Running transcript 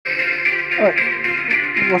Alright,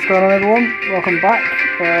 what's going on everyone? Welcome back.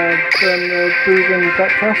 Doing the Bujin deck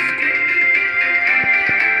test.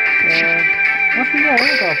 Actually yeah,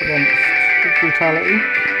 I'll go up against Brutality.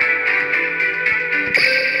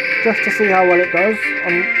 Just to see how well it does.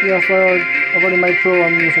 Yes, I've already made sure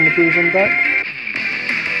I'm using the Bujin deck.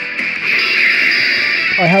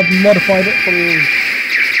 I have modified it from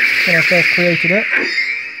when I first created it.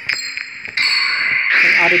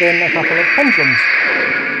 And added in a couple of pendulums.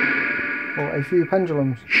 Or a few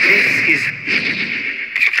pendulums.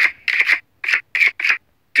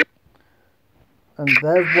 And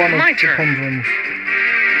there's one of the pendulums.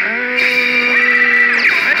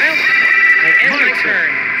 I end my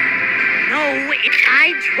turn. No, wait,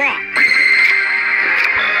 I draw.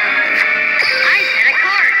 I set a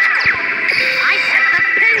card. I set the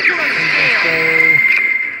pendulum scale.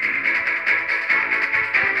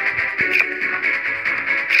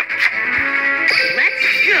 Let's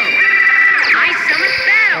go. I summon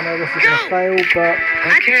battle. I know this is gonna fail, but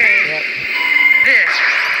okay. Yep. This.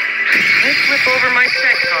 I flip over my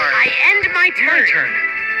set card. I end my turn. My turn.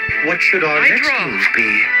 What should our next move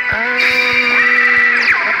be?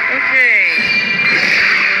 Okay.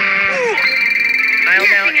 I'll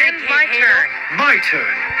now end my turn. My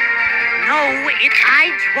turn. No,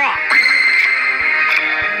 I draw.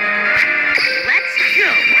 Let's go.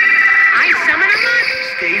 I summon a monster.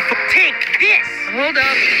 Stay Take this. Hold up.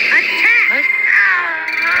 Attack.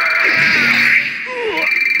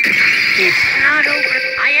 It's not over.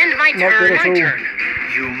 I end my turn. My turn.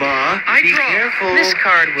 Yuma, I be draw. careful. This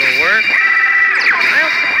card will work.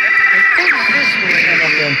 I think this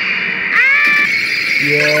will.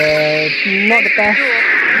 Yeah, not the best,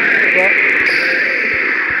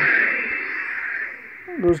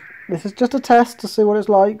 but this is just a test to see what it's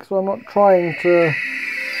like, so I'm not trying to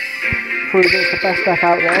prove it's the best deck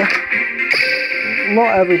out there.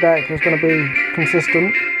 Not every deck is going to be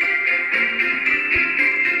consistent.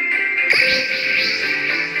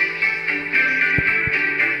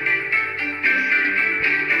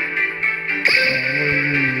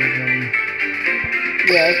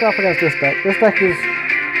 Yeah, let's go up against this deck. This deck is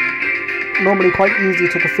normally quite easy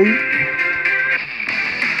to defeat.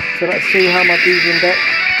 So let's see how my Bujin deck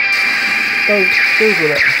goes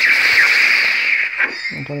with it.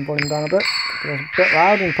 I'm turning the volume down a bit, because it's a bit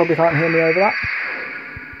loud and you probably can't hear me over that.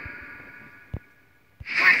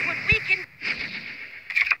 Watch what we can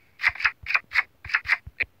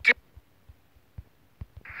do.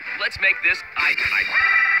 Let's make this my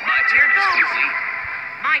turn is complete.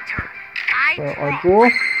 My turn. So I draw.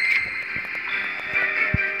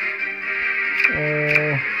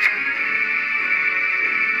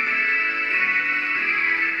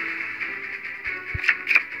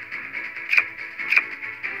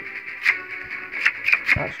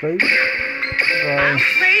 Actually, I'll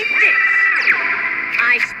play this.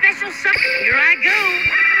 I special summon. Here I go.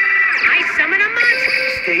 I summon a monster.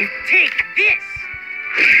 Stay. Take this.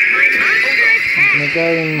 My monster I'm going attack. to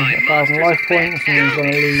gain 1,000 life points and I'm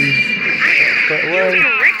going to lose straight away.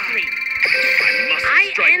 Directly. I must I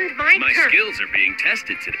strike. end my turn. Skills are being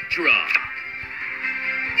tested today. Draw.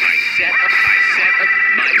 I set up.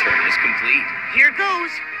 My turn is complete. Here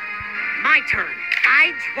goes. My turn.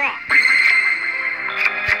 I draw.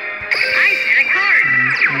 I set a card.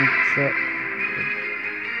 Shit.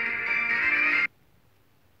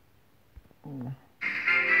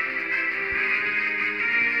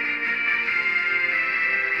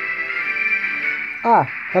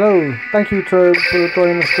 Hello. Thank you for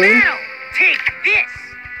joining the stream. Battle. Take this.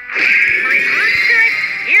 My monster.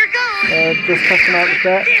 Here goes. Just testing out the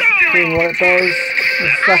deck, seeing what it does. The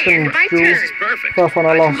second duel, This is perfect. first one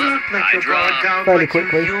I lost I draw. fairly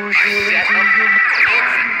quickly. It's my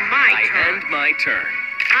I turn. end my turn.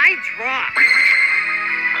 I draw.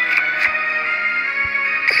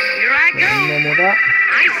 Here I And then go. with that,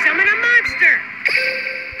 I summon a monster.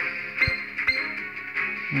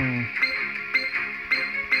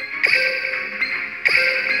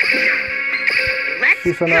 Let's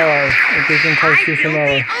Susanaro, go. a Bujin I Coast built the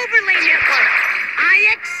Susanaro. overlay network. I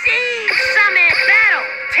exceed summon battle.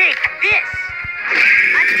 Take this.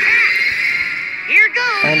 Attack. Here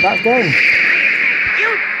goes. And that's game.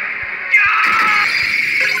 You.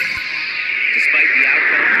 Despite the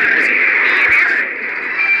outcome, it was a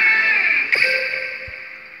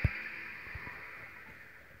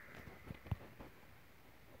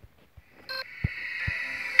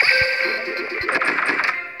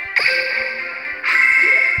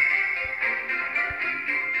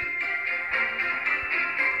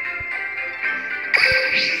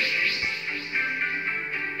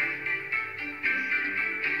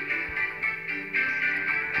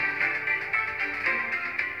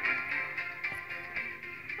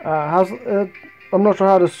I'm not sure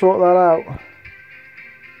how to sort that out.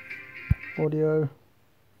 Audio.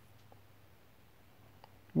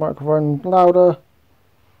 Microphone louder.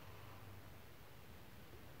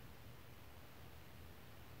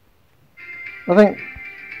 I think,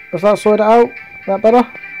 has that sorted it out? Is that better?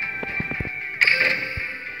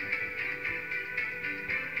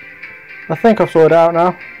 I think I've sorted it out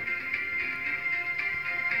now.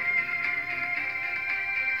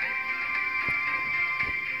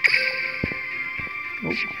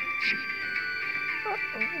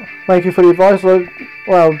 Thank you for the advice. Well,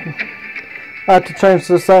 I had to change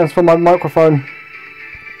the settings for my microphone.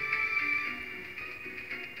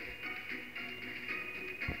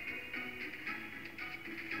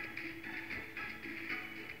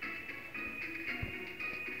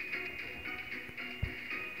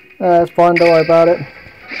 It's fine, don't worry about it.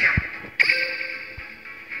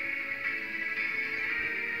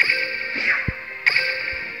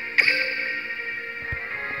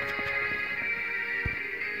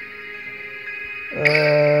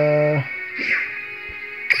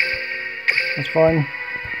 That's fine.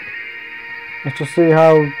 Let's just see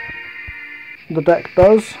how the deck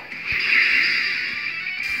does.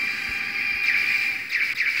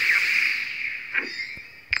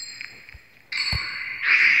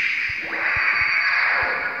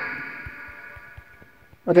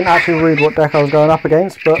 I didn't actually read what deck I was going up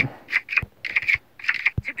against, but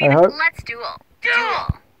I hope. Let's duel. Duel!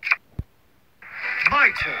 My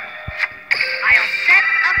turn. I'll set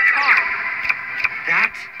a card.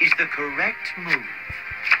 That is the correct move.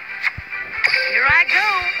 Here I go.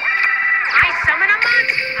 I summon a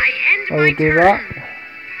monster. I end I my will do turn. that.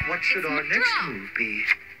 What should our next move be?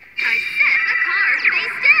 I set a card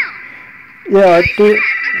face down. Yeah, I do. Set a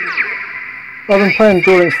card. I've been playing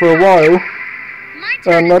Duel Links for a while. My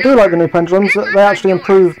turn I is do over. like the new pendulums. Good luck They on actually yours.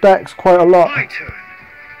 improve decks quite a lot. My turn.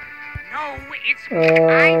 No, it's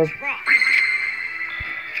I draw.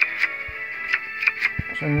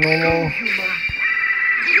 So normal. Yuma.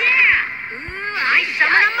 Yeah! Ooh, I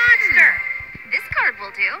summon a monster. This card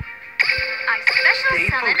will do. I special Stay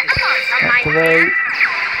summon a focused. monster. On my Activate. hand,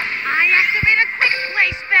 I activate a quick play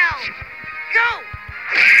spell. Go!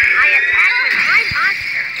 I attack with my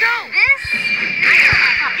monster. Go! This I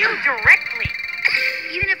attack you directly.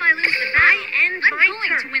 Even if I lose the battle, I'm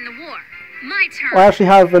going to win the war. My turn. I actually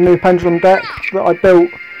have a new pendulum deck that I built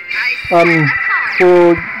I set a card.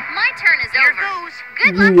 for. My turn is over. Goes.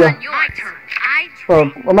 Good luck Yeah. on yours. My turn. I draw.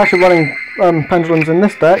 Well, I'm actually running pendulums in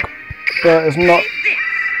this deck, but it's not. Play this.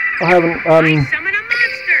 I haven't I summon a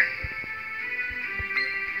monster.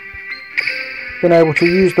 been able to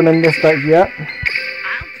use them in this deck yet.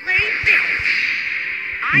 I'll play this.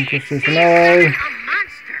 I Interesting to exceed know. summon a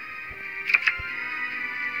monster.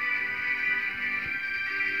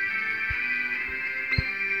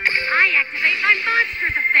 I activate my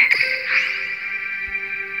monster's effect.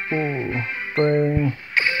 Ooh, bring.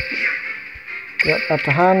 Yep, add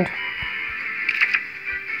to hand.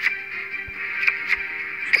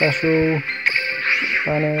 Special.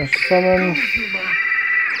 Banish, summon. Yuma.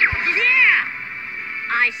 Yeah!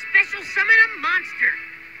 I special summon a monster.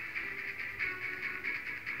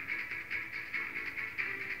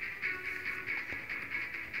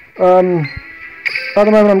 At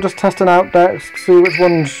the moment I'm just testing out decks to see which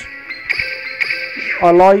ones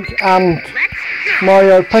I like, and Let's go.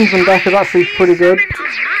 my pendulum deck is actually pretty good.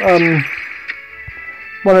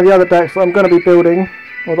 One of the other decks that I'm going to be building,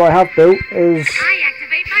 or that I have built, is I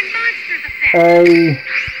activate my monster's effect. a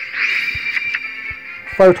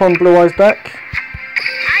Photon Blue-Eyes deck.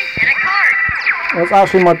 I set a card. It's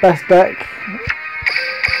actually my best deck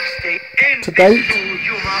Stay in. to date.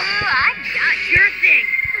 Yuma. I got your thing.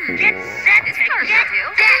 Get set this card get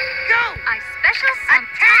set. Go. I special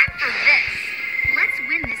attack for this. Let's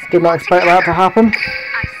win this. Did not expect that to happen.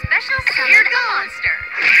 I special summon a monster.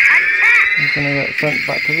 Attack. I'm going to get sent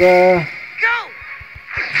back to there. Go.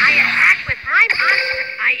 I attack with my monster.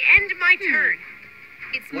 I end my turn.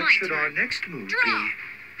 It's What my should turn. our next move Draw. be?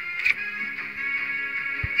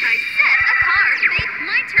 I set a card.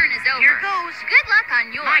 My turn is over. Here goes. Good luck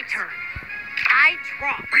on yours. My turn. I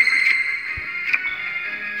draw.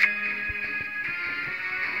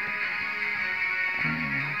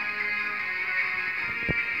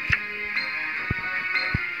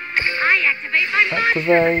 I activate my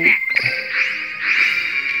Activate.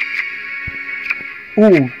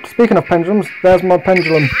 monster's effect. Ooh, speaking of pendulums, there's my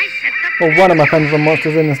pendulum. I set the Or one of my pendulum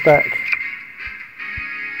monsters in this deck.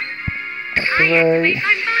 I activate Activate.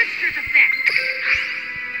 my monster's effect.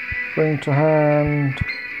 Bring to hand.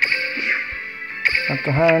 Add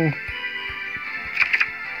to hand.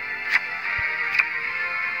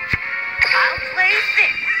 I'll play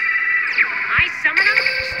this. I summon him.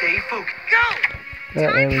 Stay focused. Go. There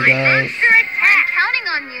we My go. monster attack. Counting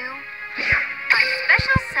on you. I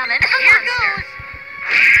special summon a Here monster. goes.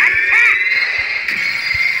 Attack.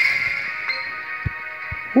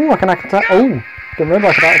 Ooh, I can attack. Oh, didn't remember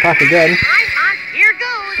I could attack again. I'm on. Here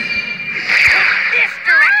goes. This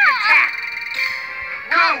direct attack.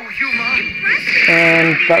 Go, Yuma.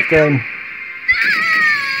 And that's game.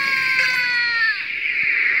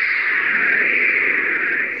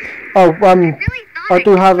 Oh, Really thought I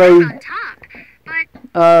do have could a on top,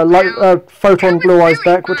 but Photon Blue-Eyes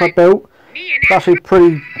deck which I built. Me and It's actually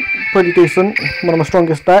pretty decent. One of my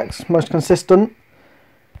strongest decks, most consistent.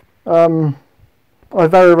 I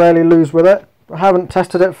very rarely lose with it. I haven't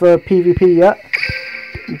tested it for PvP yet,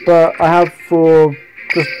 but I have for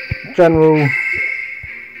just general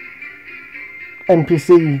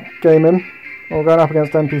NPC gaming, or going up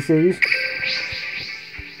against NPCs.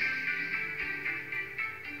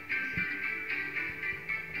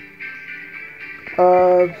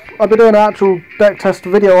 I'll be doing an actual deck test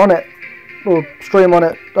video on it, or stream on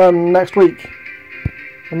it next week.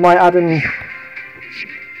 I might add in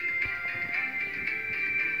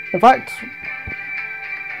fact,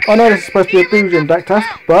 I know this is supposed to be a Bujin deck test,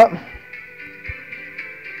 but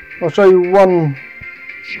I'll show you one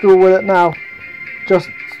duel with it now. Just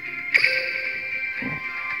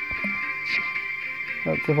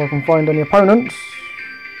let's see if I can find any opponents.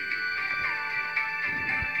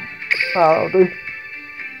 That'll do.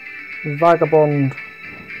 Vagabond.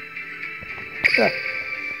 Yeah.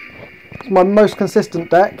 It's my most consistent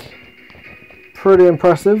deck. Pretty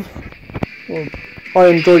impressive. Well, I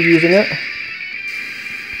enjoy using it.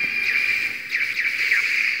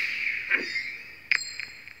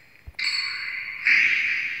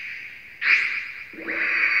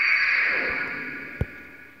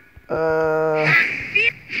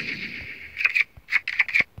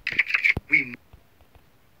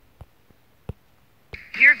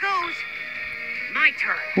 Here goes. My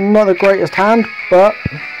turn. Not the greatest hand, but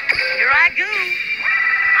Here I go.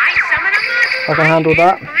 I summon a monster. I can handle End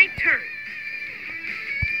that. My turn.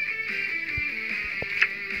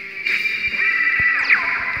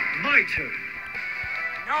 My turn.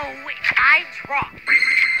 No, I draw.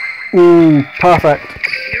 ooh, perfect.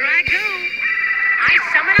 Here I go. I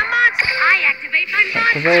summon a monster. I activate my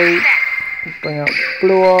monster Activate. effect. Bring out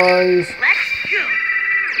Blue Eyes. Let's go.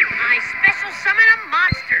 I special summon a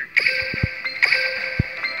monster.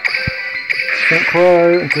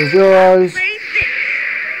 Synchro into your eyes. Play this.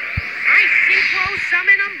 I synchro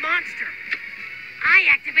summon a monster. I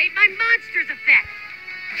activate my monster's effect.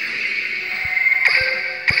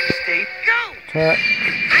 Stay. Go. Attack.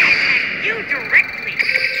 I attack you directly.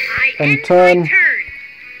 I And end turn. my turn.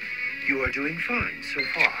 You are doing fine so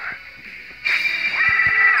far.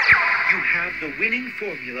 You have the winning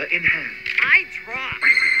formula in hand. I draw.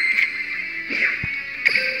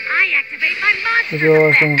 I activate my monster Visualize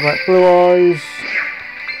effect. things like Blue Eyes.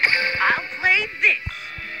 I'll play this.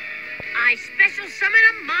 I special summon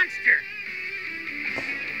a monster.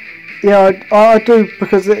 Yeah, I do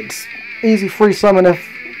because it's easy free summon if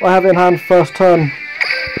I have it in hand first turn.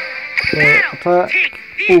 So, Battle. attack. Take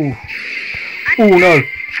this. Ooh. Ooh, no.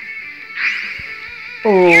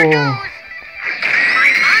 Here goes. Oh. My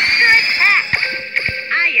monster attack.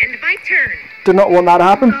 I end my turn. Did not want that to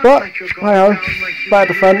happen, Not but like you're going hey ho. down like you Bad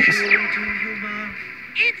defense. usually do, Yuma.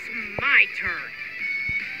 It's my turn.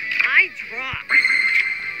 I draw.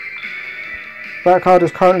 That card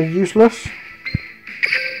is currently useless.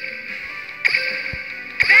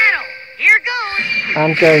 Battle. Here goes.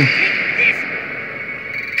 And game. Take this.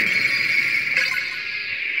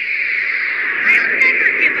 I'll never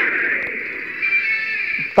give up.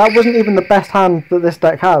 That wasn't even the best hand that this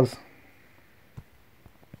deck has.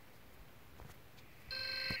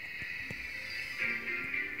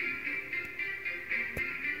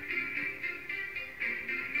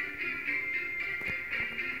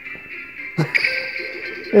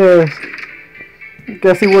 Yes.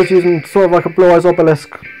 Guess he was using sort of like a Blue Eyes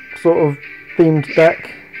Obelisk sort of themed deck.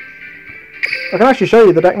 I can actually show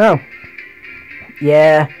you the deck now.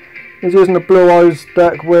 Yeah. He's using the Blue Eyes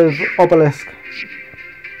deck with Obelisk.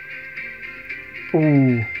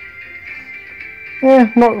 Ooh.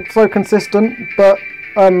 Yeah, not so consistent, but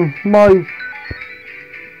my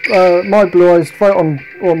Blue Eyes Photon,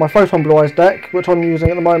 or my Photon Blue Eyes deck, which I'm using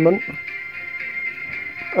at the moment,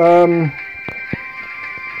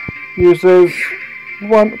 uses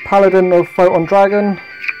one Paladin of Photon Dragon,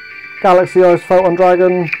 Galaxy Eyes Photon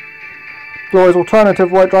Dragon, Blue Eyes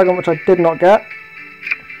Alternative White Dragon, which I did not get,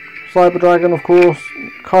 Cyber Dragon, of course,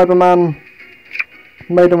 Kyberman,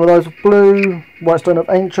 Maiden with Eyes of Blue, Whitestone of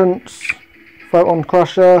Ancients, Photon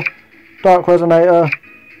Crusher, Dark Resonator,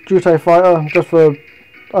 Jute Fighter, just for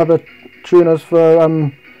other tuners for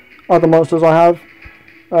other monsters I have.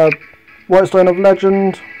 Whitestone of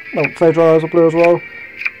Legend, Sage Eyes of Blue as well.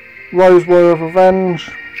 Rose Warrior of Revenge,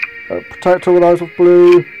 Protector with Eyes of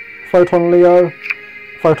Blue, Photon Leo,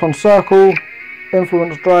 Photon Circle,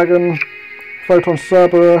 Influence Dragon, Photon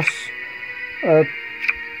Cerberus.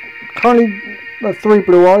 Currently 3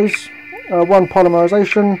 Blue Eyes, 1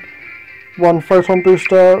 Polymerization, 1 Photon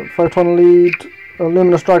Booster, Photon Lead,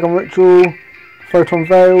 Luminous Dragon Ritual, Photon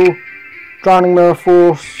Veil, Drowning Mirror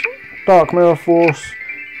Force, Dark Mirror Force,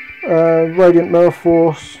 Radiant Mirror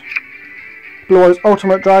Force, Blue Eyes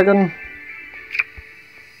Ultimate Dragon,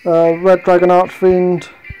 Red Dragon Archfiend,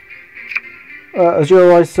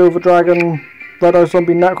 Azure Eyes Silver Dragon, Red Eyes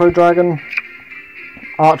Zombie Necro Dragon,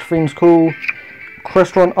 Archfiend's Cool,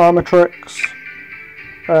 Crystron Armatrix,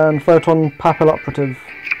 and Photon Papil Operative.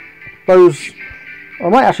 Those, I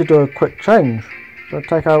might actually do a quick change. So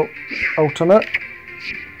take out Ultimate,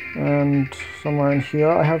 and somewhere in here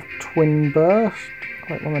I have Twin Burst.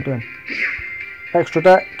 Wait, what am I doing? Extra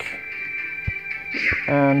Deck,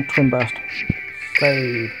 and Twin Burst.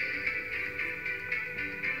 Save.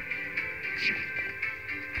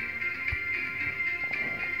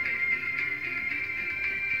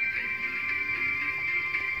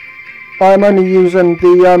 I'm only using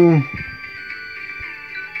the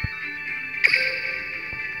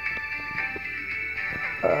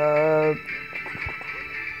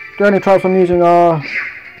only types I'm using are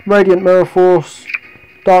Radiant Mirror Force,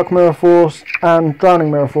 Dark Mirror Force, and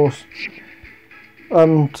Drowning Mirror Force.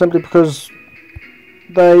 Simply because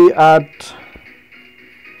they add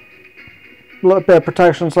a little bit of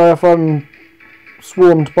protection, so if I'm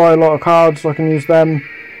swarmed by a lot of cards I can use them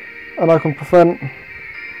and I can prevent.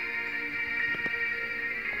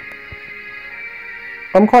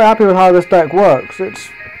 I'm quite happy with how this deck works. It's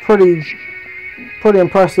pretty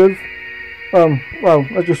impressive. Well,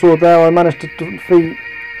 as you saw there, I managed to defeat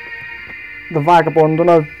the Vagabond,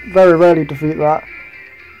 and I very rarely defeat that.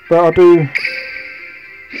 But I'll do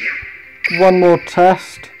one more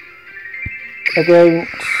test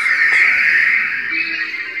against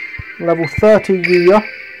level 30 Yuma.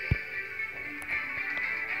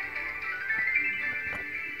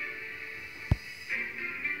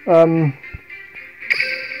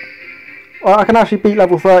 I can actually beat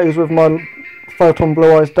level 30s with my Photon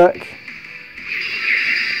Blue-Eyes deck.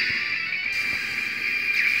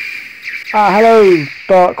 Hello,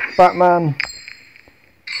 Dark Batman.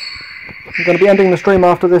 I'm going to be ending the stream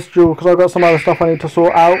after this duel because I've got some other stuff I need to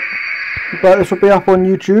sort out. But this will be up on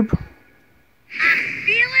YouTube. I'm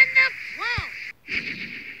feeling the flow.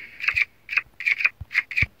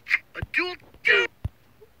 A duel.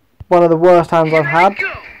 One of the worst hands I've had. I'm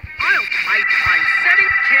setting.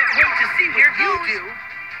 Can't wait to see what you do.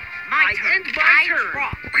 My turn. I draw.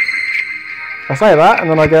 I say that, and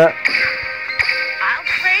then I get I'll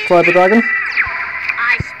play. Cyber Dragon.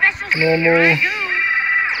 I special. Normal. Here I go.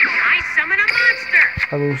 I summon a monster.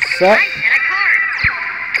 I will set. I set a card.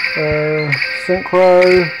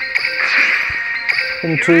 Synchro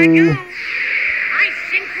into. Here I go. I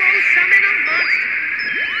synchro summon a monster.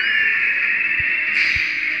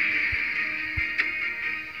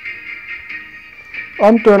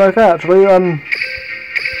 I'm doing okay actually.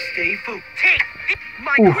 Stay focused. Take this.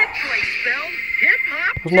 My Oof. quick play spell. Hip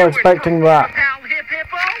hop. Was not expecting that. Pal hip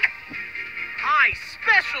hippo. I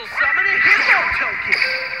special summon a hippo token.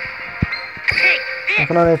 Take this. I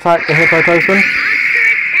can only attack the Hippo token, Monster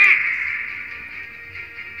attacks.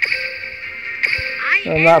 I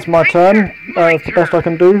and that's my turn. It's the best I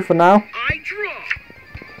can do for now. I draw.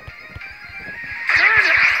 Turn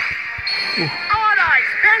it. Odd Eyes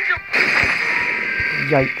Pendulum.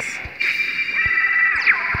 Yikes.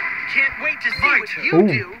 Can't wait to see what you Ooh.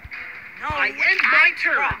 do. No, I end my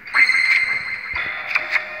turn.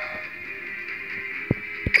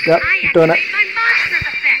 Yep, I doing it. activate my monster's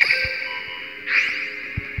effect.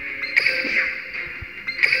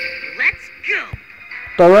 Let's go.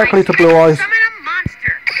 Directly to Blue Eyes. Summon a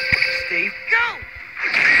monster. Stay. Go.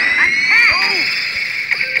 Attack.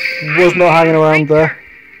 Was not hanging around there.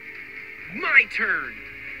 My turn.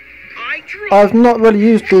 I draw. I've not really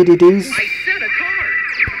used DDDs. I set a card.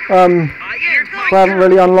 I I end my haven't turn.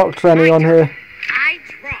 really unlocked any on here. I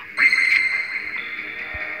draw. I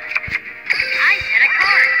set a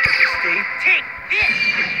card. Stay. Take this.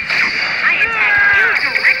 I attack you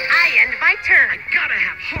direct. I end my turn. I gotta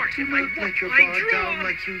have heart if I want. I draw.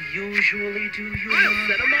 like you usually do, I'll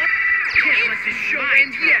set him up. Can't let this show my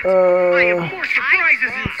end yet. I have more surprises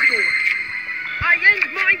draw. in store. I end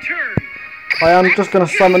my turn. I am just going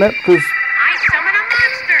to summon it because I summon a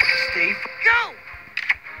monster. Stay. Go.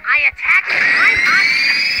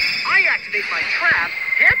 trap.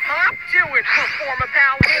 Hip hop, do it, perform a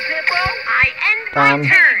pal hip hippo. I end my I'm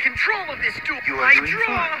turn. taking control of this duel. You are I doing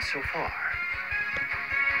draw. fine so far.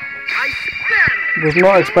 I battle. Was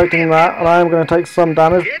not expecting that, and I am going to take some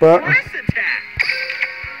damage, Hit but press attack.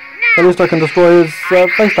 at least I can destroy his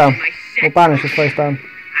face down, or banish his face down.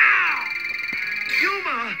 Ow!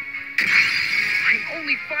 Yuma! I'm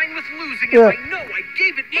only fine with losing Yeah. if I know I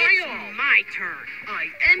gave it my It's all. my turn.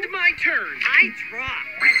 I end my turn. I draw.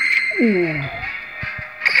 Ooh.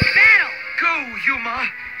 Battle. Go, Yuma!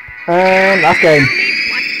 And that's game. Tell me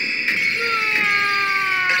what.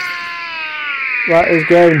 That is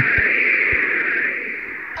game.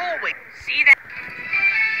 Always. See that?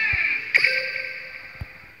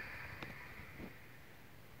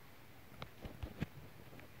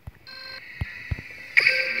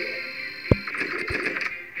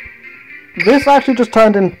 This actually just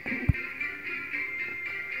turned in.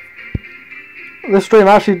 This stream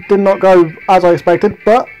actually did not go as I expected,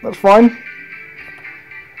 but that's fine.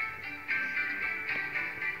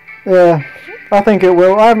 Yeah, I think it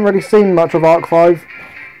will. I haven't really seen much of Arc 5,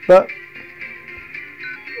 but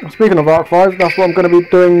speaking of Arc 5, that's what I'm going to be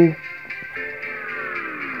doing.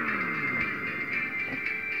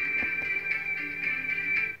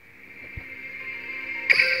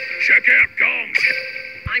 Check out Gongs.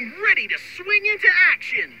 I'm ready to swing into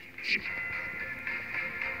action.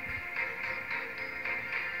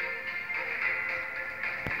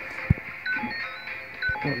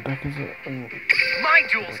 What deck is it? My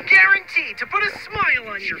duel's guaranteed to put a smile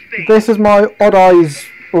on your face. This is my Odd Eyes,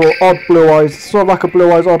 or Odd Blue-Eyes, sort of like a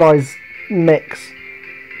Blue-Eyes, Odd Eyes mix.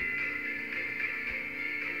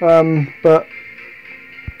 But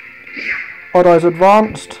Odd Eyes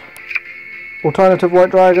Advanced, Alternative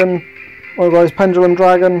White Dragon, Odd Eyes Pendulum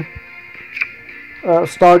Dragon,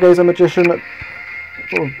 Stargazer Magician,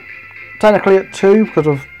 well, technically at 2 because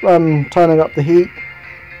of turning up the heat.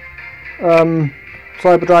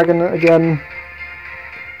 Cyber Dragon again,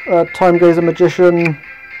 Time Gazer Magician,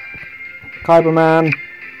 Kyberman,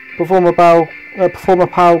 Performer Pal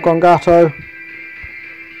Gongato,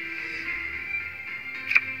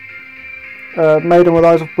 Maiden with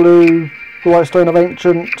Eyes of Blue, the White Stone of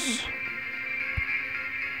Ancients,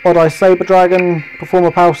 Odd Eye Saber Dragon, Performer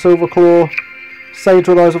Pal Silverclaw, Sage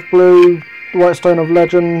with Eyes of Blue, the White Stone of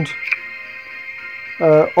Legend,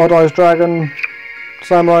 Odd Eyes Dragon,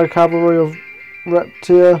 Samurai Cavalry of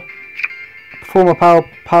Reptia, Performer Pal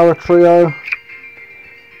Power Trio,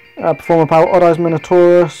 Performer Pal Odd Eyes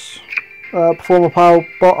Minotaurus, Performer Pal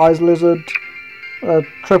Bot Eyes Lizard,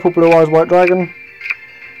 Triple Blue Eyes White Dragon,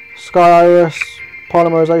 Sky Iris,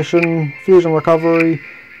 Polymerization, Fusion Recovery,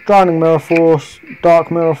 Drowning Mirror Force, Dark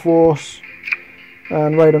Mirror Force,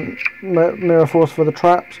 and Radiant Mirror Force for the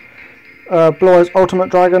traps. Blue Eyes Ultimate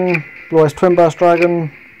Dragon, Blue Eyes Twin Burst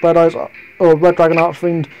Dragon, Red Dragon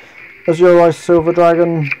Archfiend, Azure Eyes Silver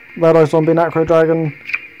Dragon, Red Eyes Zombie Necro Dragon,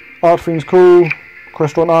 Archfiend's Cool,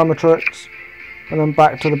 Crystal and Armatrix, and then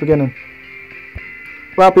back to the beginning.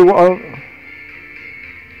 That'll be what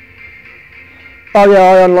oh yeah,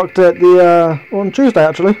 I unlocked it on Tuesday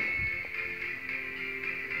actually.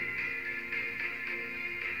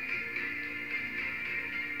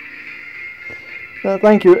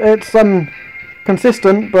 Thank you. It's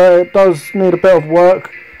consistent, but it does need a bit of work.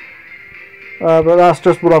 But that's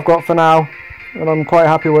just what I've got for now, and I'm quite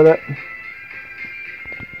happy with it.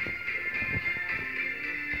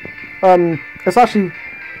 It's actually,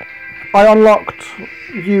 I unlocked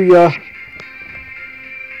Yuma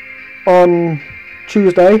on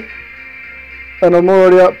Tuesday, and I'm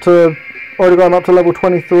already gone up to level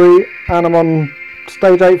 23, and I'm on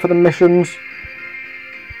stage 8 for the missions,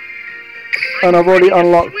 and I've already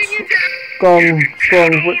unlocked Gone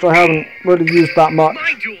Strong, which I haven't really used that much.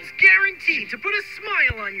 My duel's guaranteed to put a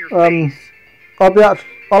smile on your face.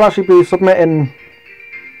 I'll actually be submitting.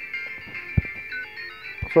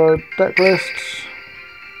 So deck lists.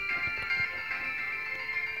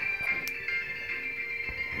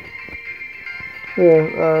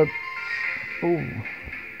 Yeah. Ooh.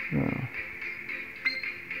 No.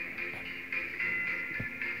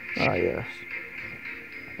 Ah yes.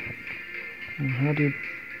 How do you?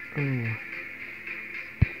 Ooh.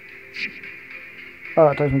 Oh,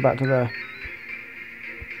 it takes me back to there.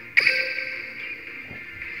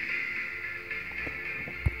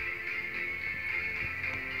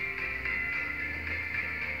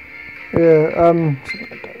 Yeah,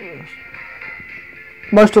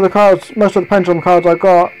 most of the Pendulum cards I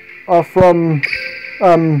got are from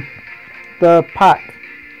the pack.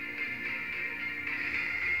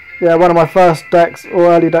 Yeah, one of my first decks, or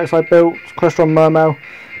early decks I built, Crystal Mermail.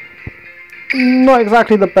 Not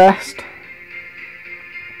exactly the best,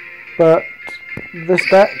 but this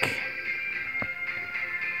deck.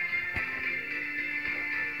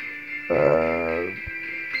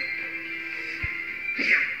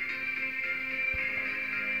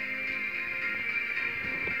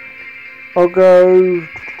 I'll go.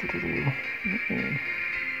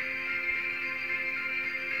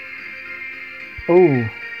 Oh.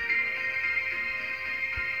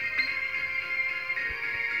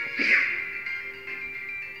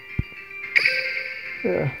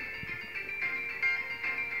 Yeah.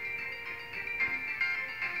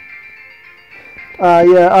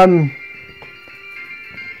 Yeah,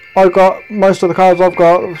 I got most of the cards I've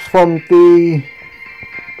got from the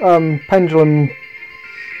pendulum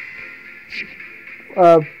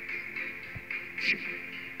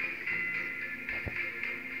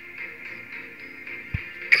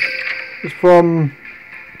it's from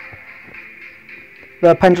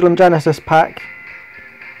the Pendulum Genesis pack.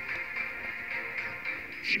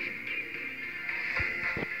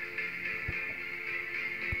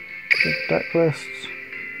 Deck lists.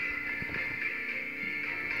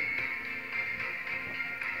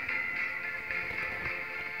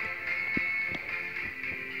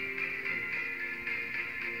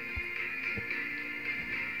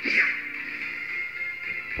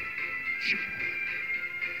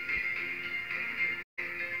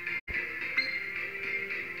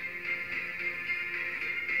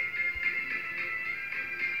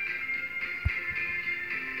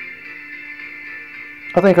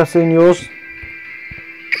 I think I've seen yours.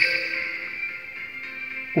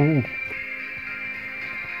 Ooh.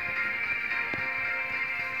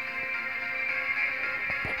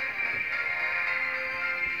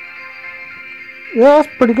 Yeah, that's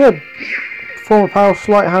pretty good. Form of Power,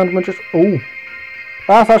 Sleight Hand Magician. Ooh.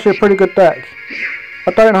 That's actually a pretty good deck.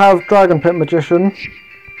 I don't have Dragon Pit Magician.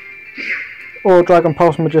 Or Dragon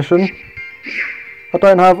Pulse Magician. I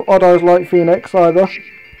don't have Odd Eyes Light Phoenix either.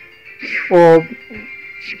 Or...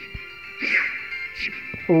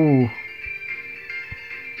 Ooh.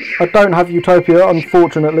 I don't have Utopia,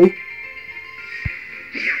 unfortunately.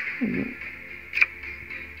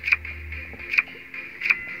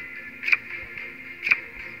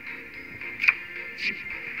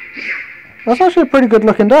 That's actually a pretty good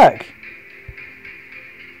looking deck.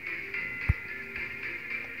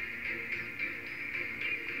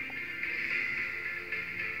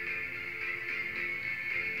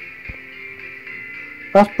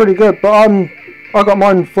 That's pretty good, but I got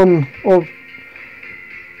mine from all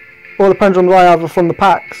the pendulums I have are from the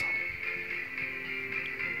packs,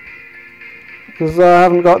 because I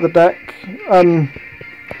haven't got the deck, or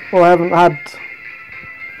I haven't had.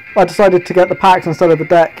 I decided to get the packs instead of the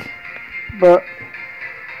deck, but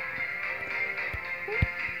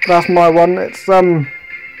that's my one. It's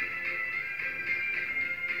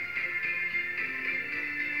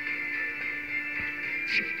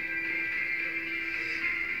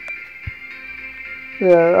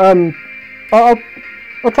yeah,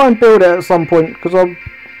 I'll try and build it at some point, because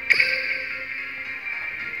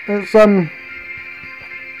it's a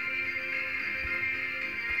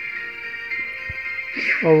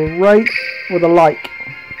rate with a like.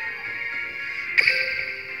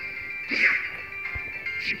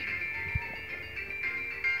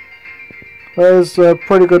 There's a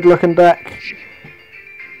pretty good looking deck.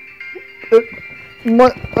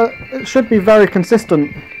 It should be very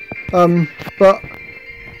consistent, but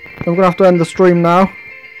I'm gonna have to end the stream now.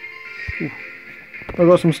 I've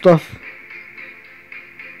got some stuff.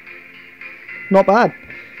 Not bad.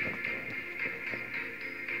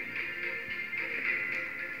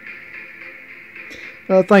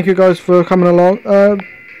 Thank you guys for coming along.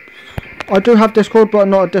 I do have Discord, but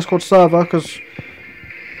not a Discord server, because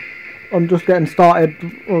I'm just getting started,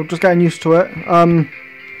 or just getting used to it.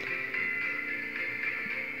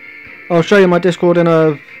 I'll show you my Discord in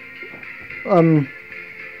a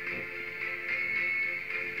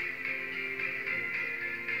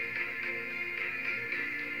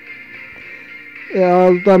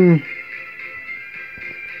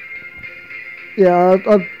yeah,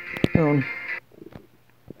 I'll hang on.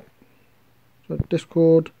 So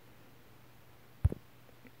Discord.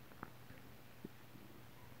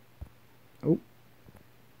 Oh.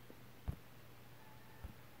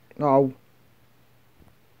 Oh.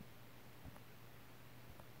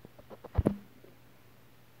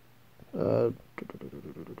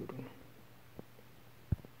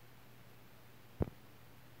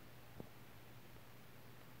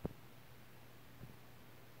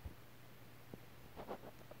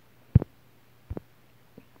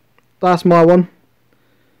 That's my one.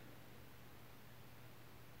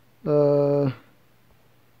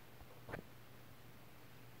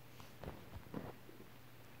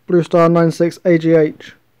 Blue Star 96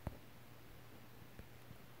 AGH.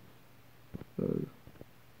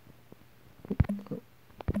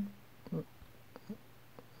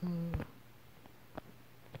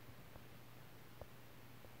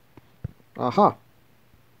 Aha.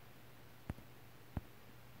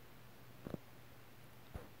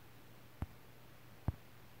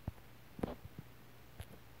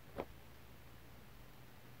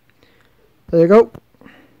 There you go.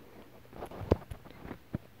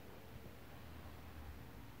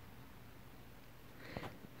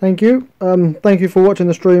 Thank you. Thank you for watching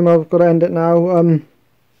the stream. I've got to end it now.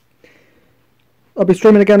 I'll be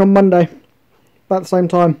streaming again on Monday, about the same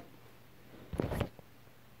time.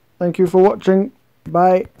 Thank you for watching.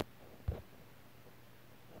 Bye.